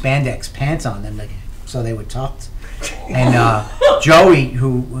spandex pants on them, so they would talk. And Joey,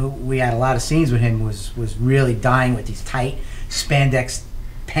 who we had a lot of scenes with him, was really dying with these tight spandex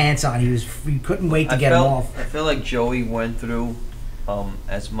pants on. He couldn't wait to get them off. I feel like Joey went through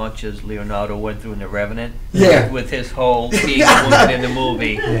as much as Leonardo went through in The Revenant. Yeah. With his whole being a woman in the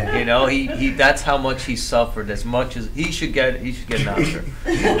movie. Yeah. You know, he that's how much he suffered. As much as he should get an Oscar.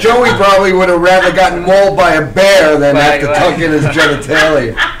 Joey probably would have rather gotten mauled by a bear than have to tuck in his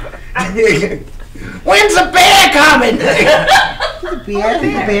genitalia. When's the bear coming? The bear?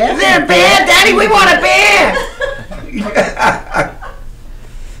 Is there a bear? Daddy, we want a bear!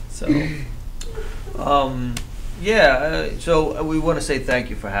 So we want to say thank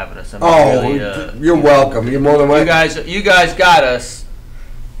you for having us. You're welcome. You're more than welcome. You guys got us.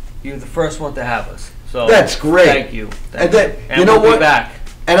 You're the first one to have us. So that's great. Thank you. And you know we'll what? Be back.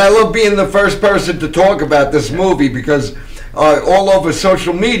 And I love being the first person to talk about this movie because all over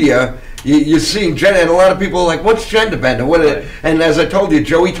social media, you're seeing and a lot of people are like, "What's Gender Bender?" Right. And as I told you,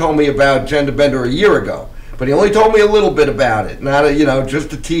 Joey told me about Gender Bender a year ago, but he only told me a little bit about it, not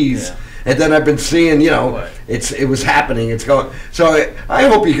just a tease. Yeah. And then I've been seeing, it was happening. It's going. So I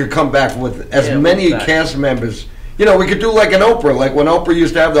hope you could come back with as many cast members. We could do like an Oprah, like when Oprah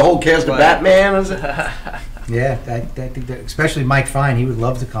used to have the whole cast of Batman. Yeah, I think that, especially Mike Fine, he would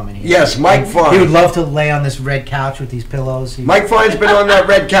love to come in here. Yes, Mike Fine. He would love to lay on this red couch with these pillows. Mike Fine's been on that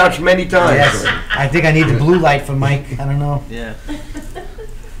red couch many times. Yes, I think I need the blue light for Mike. I don't know. Yeah.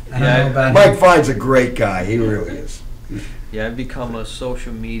 I don't know about Mike Fine's a great guy. He really is. Yeah, I've become a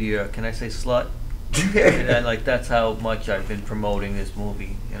social media, can I say slut? That's how much I've been promoting this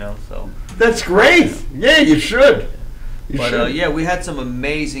movie, so. That's great. Yeah, you should. We had some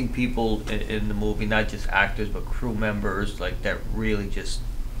amazing people in the movie, not just actors, but crew members, that really just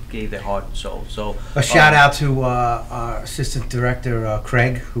gave their heart and soul. So a shout out to our assistant director,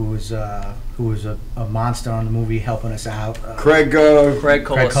 Craig, who was a monster on the movie, helping us out. Craig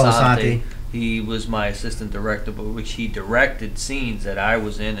Colasanti. He was my assistant director, but which he directed scenes that I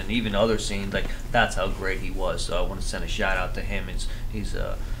was in, and even other scenes. That's how great he was. So I want to send a shout out to him. He's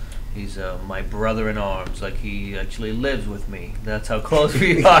my brother in arms. He actually lives with me. That's how close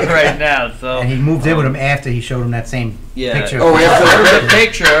we are right now. So and he moved in with him after he showed him that same picture. Oh, after the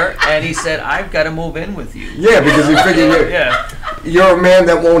picture, and he said, "I've got to move in with you." Yeah, because he figured you're a man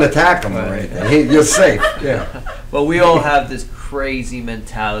that won't attack him. Right? You're safe. Yeah. Well, we all have this crazy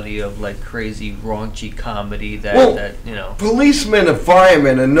mentality of crazy raunchy comedy that Policemen and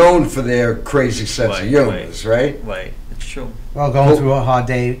firemen are known for their crazy sense of humor, right? Right. It's true. Well, going through a hard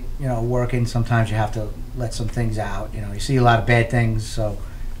day, working, sometimes you have to let some things out. You see a lot of bad things, so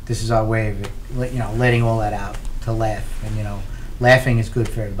this is our way of letting all that out to laugh. And laughing is good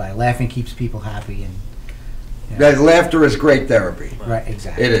for everybody. Laughing keeps people happy, and that laughter is great therapy. Right,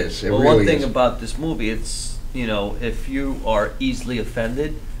 exactly. It is. It really one thing is. about this movie, it's if you are easily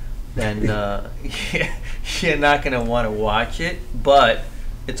offended, then you're not gonna want to watch it. But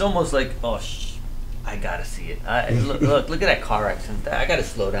it's almost like, I gotta see it. Look at that car accident. I gotta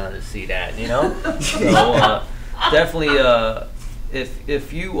slow down to see that. So definitely,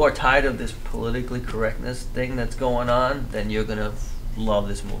 if you are tired of this politically correctness thing that's going on, then you're gonna love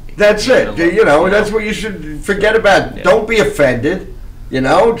this movie. That's it. That's what you should forget about. Yeah. Don't be offended.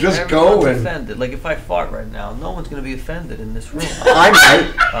 Just go and. Offended. If I fart right now, no one's going to be offended in this room. I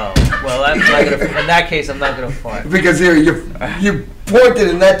might. Oh, well, I'm not gonna, in that case, I'm not going to fart. Because you pointed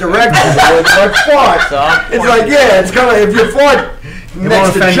in that direction. Fart. So it's it's kind of, if you fart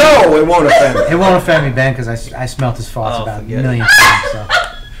next to Joe, it won't offend me. It won't offend me, Ben, because I smelt his farts about a million times.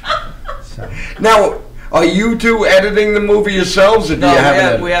 So. Now, are you two editing the movie yourselves, or do you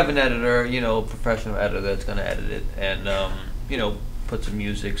have we have an editor, professional editor that's going to edit it, and put some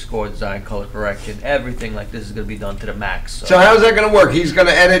music, score design, color correction, everything this is going to be done to the max. So how's that going to work? He's going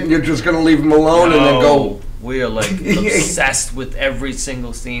to edit and you're just going to leave him alone and then go? We are obsessed with every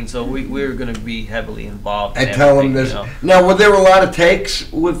single scene, so we're going to be heavily involved. And tell him this. Now, were there a lot of takes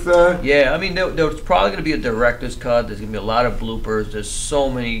with? Yeah, I mean, there's probably going to be a director's cut. There's going to be a lot of bloopers. There's so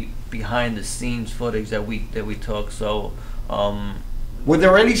many behind the scenes footage that we took. So. Were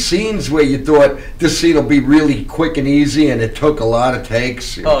there any scenes where you thought this scene will be really quick and easy, and it took a lot of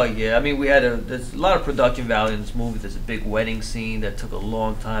takes? Oh yeah, I mean there's a lot of production value in this movie. There's a big wedding scene that took a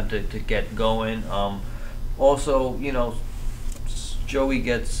long time to get going. Also, Joey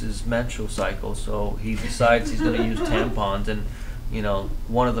gets his menstrual cycle, so he decides he's going to use tampons, and you know,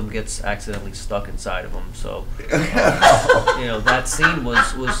 one of them gets accidentally stuck inside of him. So, you know, that scene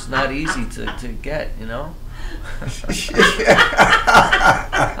was not easy to get, you know. I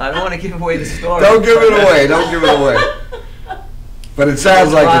don't want to give away the story. Don't give it away. Don't give it away. But it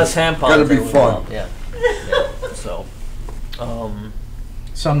sounds like it's going to be fun. Yeah. So,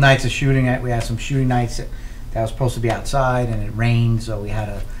 some nights of shooting, we had some shooting nights that was supposed to be outside, and it rained, so we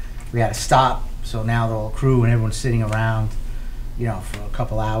had to stop. So now the whole crew and everyone's sitting around, you know, for a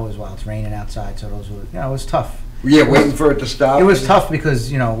couple hours while it's raining outside. So those were, you know, it was tough. Yeah, waiting for it to stop. It was tough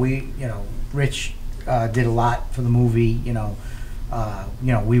because, you know, Rich did a lot for the movie. You know,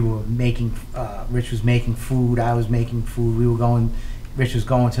 we were making. Rich was making food. I was making food. Rich was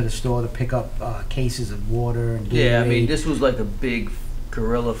going to the store to pick up cases of water and Gatorade. Yeah, I mean, this was like a big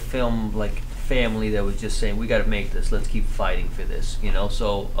guerrilla film, like family that was just saying, we got to make this. Let's keep fighting for this, you know.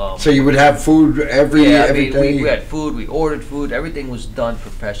 So. So you would have food every day. We had food. We ordered food. Everything was done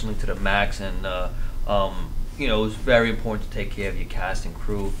professionally to the max, and you know, it was very important to take care of your cast and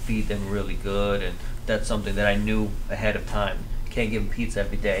crew, feed them really good, and that's something that I knew ahead of time. Can't give them pizza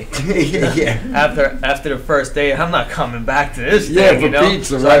every day. Yeah. After the first day, I'm not coming back to this yeah, thing, for you know?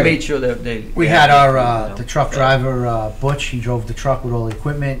 pizza, so right. I made sure that we had our the truck driver Butch. He drove the truck with all the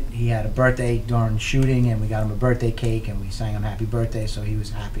equipment. He had a birthday during shooting, and we got him a birthday cake, and we sang him happy birthday, so he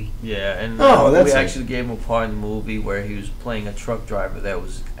was happy. Yeah, and we actually gave him a part in the movie where he was playing a truck driver that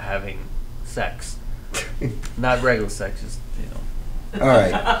was having sex, not regular sex, just, you know. All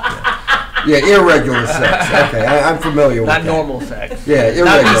right. Yeah, irregular sex. Okay, I'm familiar with that. Not normal sex. Yeah, irregular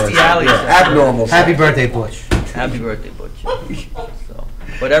not bestiality sex. Yeah, abnormal sex. Happy birthday, Butch. Happy birthday, Butch. So,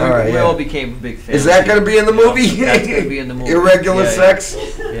 but we all became big fans. Is that going to be in the movie? That's going to be in the movie. Irregular sex?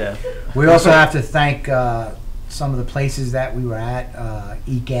 Yeah. We also have to thank some of the places that we were at.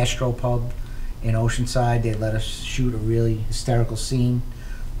 Eat Gastro Pub in Oceanside. They let us shoot a really hysterical scene.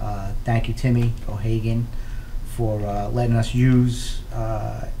 Thank you, Timmy O'Hagan, for letting us use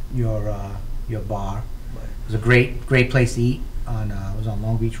your bar. It was a great place to eat. It was on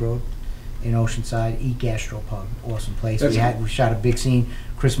Long Beach Road in Oceanside. Eat Gastro Pub, awesome place. We shot a big scene.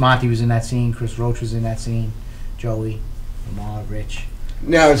 Chris Monty was in that scene. Chris Roach was in that scene. Joey, Lamar, Rich.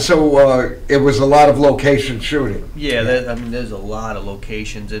 Now, so it was a lot of location shooting. Yeah, I mean, there's a lot of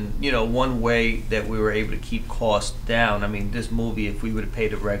locations, and you know, one way that we were able to keep costs down. I mean, this movie, if we would have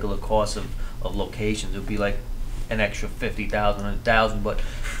paid the regular cost of locations, it would be like an extra $50,000, $100,000. But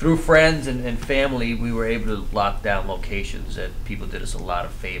through friends and family, we were able to lock down locations, and people did us a lot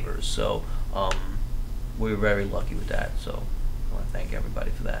of favors. So we were very lucky with that. So I want to thank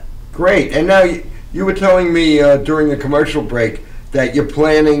everybody for that. Great. And now you were telling me during the commercial break that you're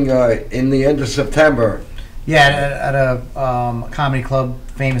planning in the end of September. Yeah, at a comedy club,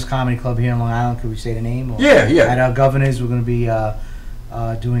 famous comedy club here in Long Island. Could we say the name? Or Yeah. At our Governor's, we're going to be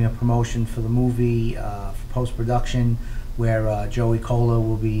doing a promotion for the movie, for post-production, where Joey Kola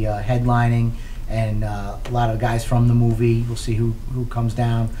will be headlining, and a lot of guys from the movie. We'll see who comes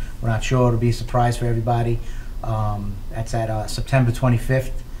down. We're not sure. It'll be a surprise for everybody. That's at September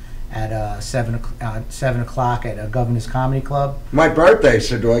 25th. At 7 o'clock at a Governor's Comedy Club. My birthday,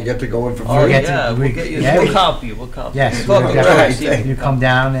 so do I get to go in for free? Oh yeah, we'll get you. We'll comp you. We'll comp you. Yes, you come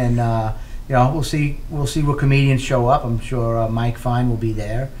down, and you know, we'll see what comedians show up. I'm sure Mike Fine will be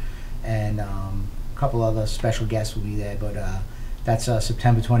there, and a couple other special guests will be there. But that's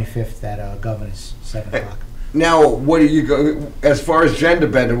September 25th at Governor's, 7 o'clock. Now, what are you going? As far as gender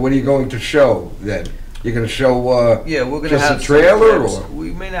bender, what are you going to show then? You're going to show yeah, we're going to just have a trailer, or we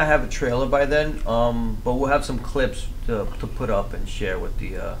may not have a trailer by then, but we'll have some clips to put up and share with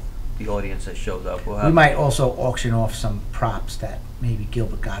the audience that shows up. We might also auction off some props that maybe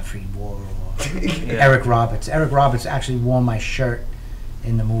Gilbert Gottfried wore, or Eric Roberts. Eric Roberts actually wore my shirt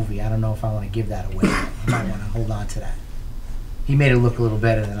in the movie. I don't know if I want to give that away. I might want to hold on to that. He made it look a little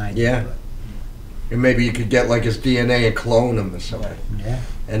better than I did. Yeah. But. And maybe you could get like his DNA and clone him or something. Yeah.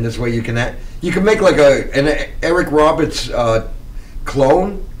 And this way you can make like an Eric Roberts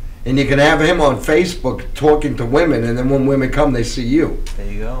clone, and you can have him on Facebook talking to women, and then when women come, they see you.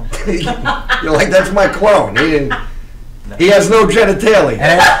 There you go. You're like, that's my clone. He has no genitalia.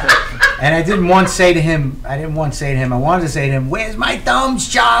 And I didn't once say to him, I wanted to say to him, "Where's my thumbs,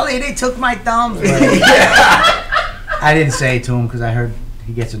 Charlie? They took my thumbs." But I didn't say it to him because I heard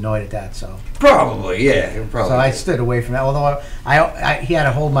he gets annoyed at that. So probably, yeah. Probably. So I stood away from that. Although he had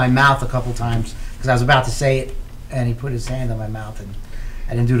to hold my mouth a couple times because I was about to say it, and he put his hand on my mouth, and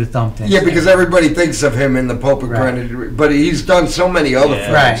I didn't do the thumb thing. Yeah, because everybody thinks of him in the Pope Grenadier, but he's done so many other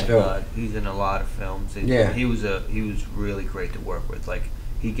films too. He's in a lot of films. He was really great to work with. Like,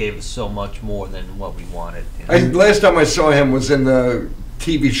 he gave us so much more than what we wanted. You know? Last time I saw him was in the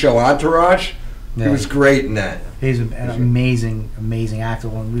TV show Entourage. Yeah. He was great in that. He's an amazing, amazing actor.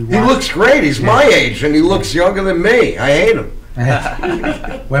 When we He looks great. He's my age, and he looks younger than me. I hate him.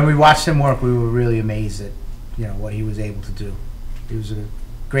 When we watched him work, we were really amazed at what he was able to do. He was a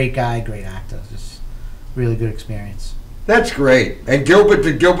great guy, great actor. Just really good experience. That's great. And Gilbert,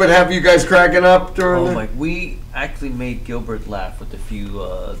 did Gilbert have you guys cracking up during Oh my! We actually made Gilbert laugh with a few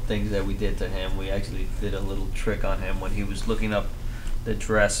things that we did to him. We actually did a little trick on him when he was looking up the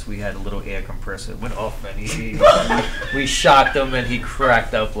dress. We had a little air compressor. It went off, and we shocked him, and he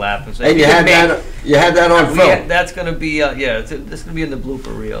cracked up laughing. So and you had that on film. That's gonna be that's gonna be in the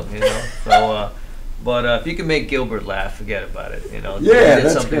blooper reel, you know. So, but if you can make Gilbert laugh, forget about it. You know, Yeah, you did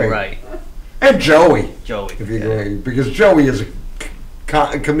that's something great. right. And Joey. Joey, because Joey is a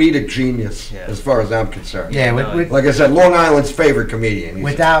comedic genius as far as I'm concerned. Yeah, like I said, Long Island's favorite comedian. He's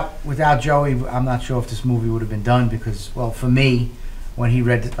Without Joey, I'm not sure if this movie would have been done because, well, for me, when he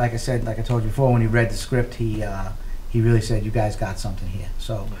read, like I told you before, when he read the script, he really said, "You guys got something here."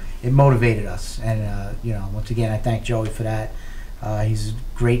 So it motivated us, and once again, I thank Joey for that. He's a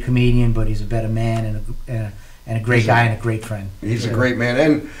great comedian, but he's a better man and a great guy and a great friend. He's a great man,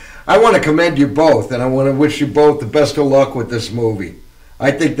 and I want to commend you both, and I want to wish you both the best of luck with this movie. I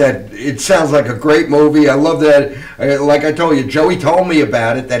think that it sounds like a great movie. I love that. Like I told you, Joey told me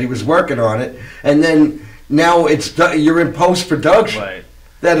about it, that he was working on it, and then now you're in post-production. Right.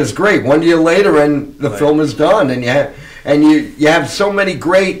 That is great. 1 year later, and the film is done, and you have so many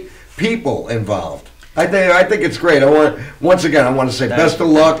great people involved. I think it's great. Once again, I want to say best of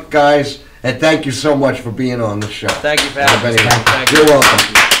luck, guys, and thank you so much for being on the show. Thank you for having me. Thank You're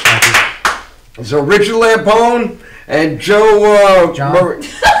welcome. So Richard Lampone and Joe Morana,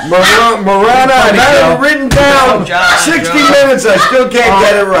 I had it written down. 60 minutes, I still can't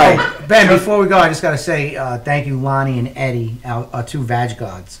get it right. Ben, before we go, I just got to say thank you, Lonnie and Eddie, our two Vag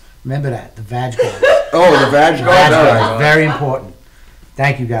Gods. Remember that, the Vag Gods. Oh, the Vag Gods? Vag Gods, very important.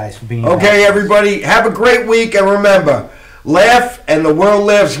 Thank you guys for being here. Okay, everybody, have a great week, and remember, laugh and the world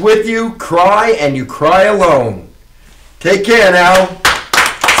laughs with you, cry and you cry alone. Take care now.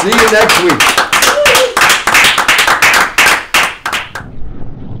 See you next week.